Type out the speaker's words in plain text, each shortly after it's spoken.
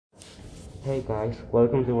Hey guys,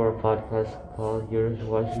 welcome to our podcast called George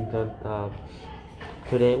Washington.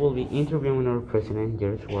 Today we'll be interviewing our president,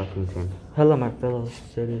 George Washington. Hello, my fellow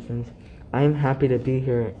citizens. I am happy to be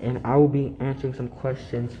here and I will be answering some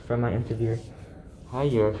questions from my interviewer. Hi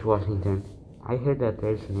George Washington. I heard that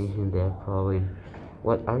there's a nation debt problem.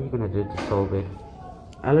 What are you gonna do to solve it?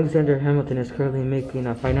 Alexander Hamilton is currently making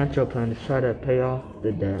a financial plan to try to pay off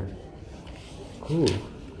the debt. Cool.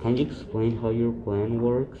 Can you explain how your plan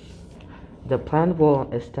works? The plan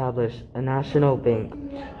will establish a national bank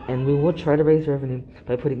and we will try to raise revenue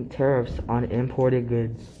by putting tariffs on imported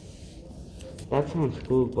goods. That sounds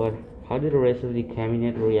cool, but how did the rest of the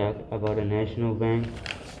cabinet react about a national bank?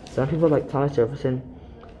 Some people like Thomas Jefferson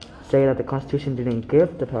say that the Constitution didn't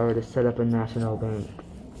give the power to set up a national bank.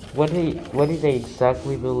 What did they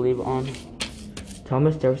exactly believe on?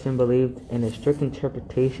 Thomas Jefferson believed in a strict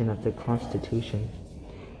interpretation of the Constitution.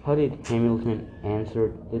 How did Hamilton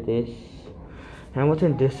answer to this?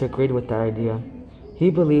 Hamilton disagreed with the idea. He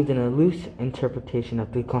believed in a loose interpretation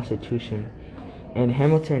of the Constitution, and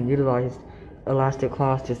Hamilton utilized elastic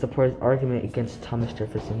clause to support his argument against Thomas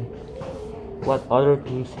Jefferson. What other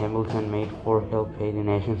things Hamilton made for help pay the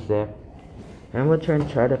nation's debt? Hamilton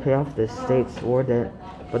tried to pay off the state's war debt,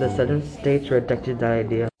 but the southern states rejected the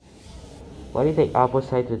idea. What did they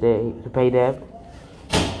opposite today to pay debt?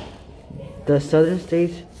 The southern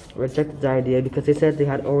states rejected the idea because they said they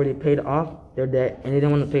had already paid off their debt and they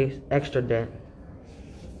didn't want to pay extra debt.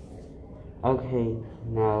 Okay,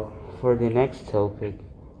 now for the next topic.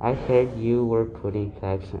 I heard you were putting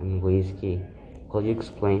tax on whiskey. Could you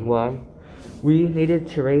explain why? We needed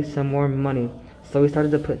to raise some more money, so we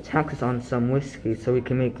started to put taxes on some whiskey so we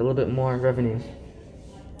can make a little bit more revenue.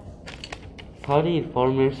 How did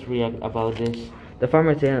farmers react about this? The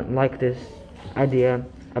farmers didn't like this idea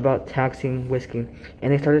about taxing whiskey,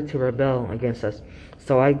 and they started to rebel against us.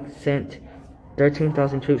 So I sent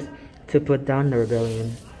 13,000 troops to put down the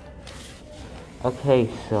rebellion. Okay,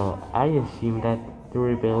 so I assume that the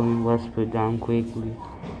rebellion was put down quickly,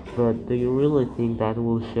 but do you really think that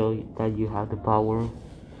will show that you have the power?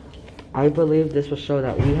 I believe this will show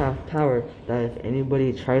that we have power, that if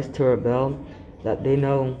anybody tries to rebel, that they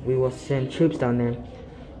know we will send troops down there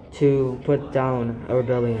to put down a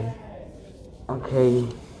rebellion. Okay,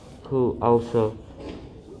 cool. Also,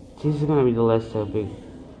 this is gonna be the last topic.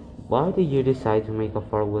 Why did you decide to make a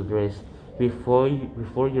farewell address before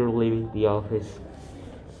you're leaving the office?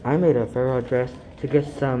 I made a farewell address to get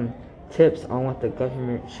some tips on what the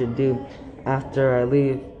government should do after I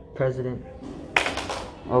leave president.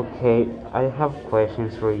 Okay, I have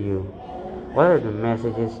questions for you. What are the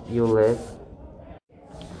messages you left?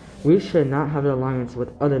 We should not have an alliance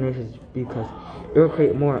with other nations because it will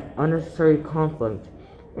create more unnecessary conflict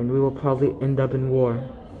and we will probably end up in war,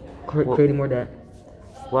 creating more debt.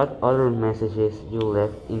 What other messages you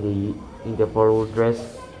left in the farewell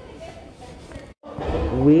address?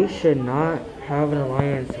 We should not have an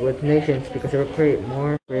alliance with nations because it will create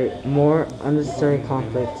more unnecessary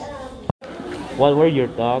conflict. What were your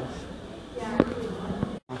thoughts?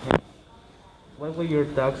 Okay. What were your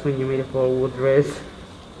thoughts when you made a farewell address?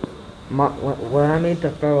 When I made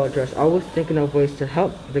the farewell address, I was thinking of ways to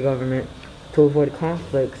help the government to avoid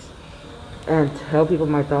conflicts and to tell people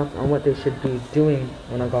my thoughts on what they should be doing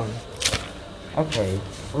when I'm gone. Okay,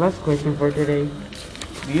 last question for today.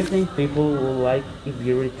 Do you think people will like if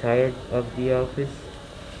you retired of the office?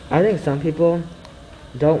 I think some people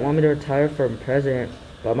don't want me to retire from president,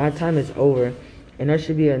 but my time is over and there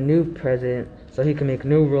should be a new president so he can make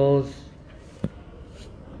new rules.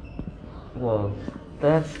 Well,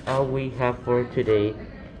 that's all we have for today.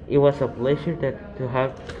 It was a pleasure to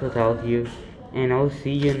have to talk to you, and I'll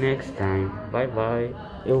see you next time. Bye bye.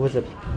 It was a